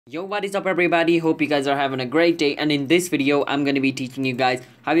Yo, what is up everybody? Hope you guys are having a great day, and in this video I'm going to be teaching you guys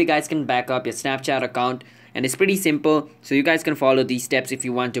how you guys can back up your Snapchat account, and it's pretty simple, so you guys can follow these steps if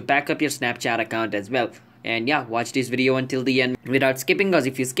you want to back up your Snapchat account as well. And yeah, watch this video until the end without skipping, because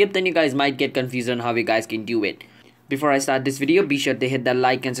if you skip then you guys might get confused on how you guys can do it. Before I start this video, be sure to hit that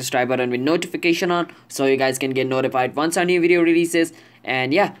like and subscribe button with notification on so you guys can get notified once our new video releases.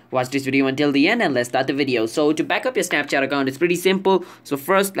 And yeah, watch this video until the end and let's start the video. So to back up your Snapchat account, it's pretty simple. So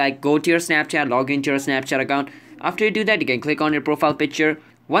first, go to your Snapchat, log into your Snapchat account. After you do that, you can click on your profile picture.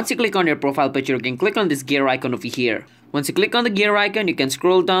 Once you click on your profile picture, you can click on this gear icon over here. Once you click on the gear icon, you can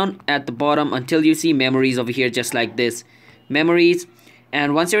scroll down at the bottom until you see memories over here, just like this. Memories.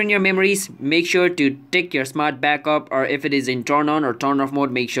 And once you're in your memories, make sure to tick your smart backup, or if it is in turn on or turn off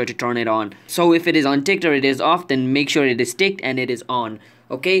mode, make sure to turn it on. So if it is unticked or it is off, then make sure it is ticked and it is on.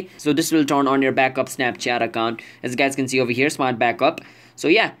 Okay, so this will turn on your backup Snapchat account, as you guys can see over here, smart backup. So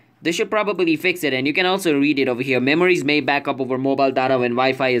yeah, this should probably fix it, and you can also read it over here. Memories may back up over mobile data when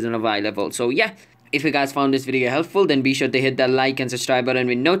Wi-Fi isn't available. So yeah, if you guys found this video helpful, then be sure to hit that like and subscribe button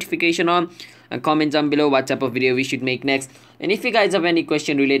with notification on, and comment down below what type of video we should make next. And if you guys have any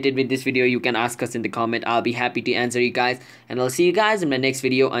question related with this video, you can ask us in the comment. I'll be happy to answer you guys, and I'll see you guys in my next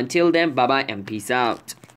video. Until then, bye bye and peace out.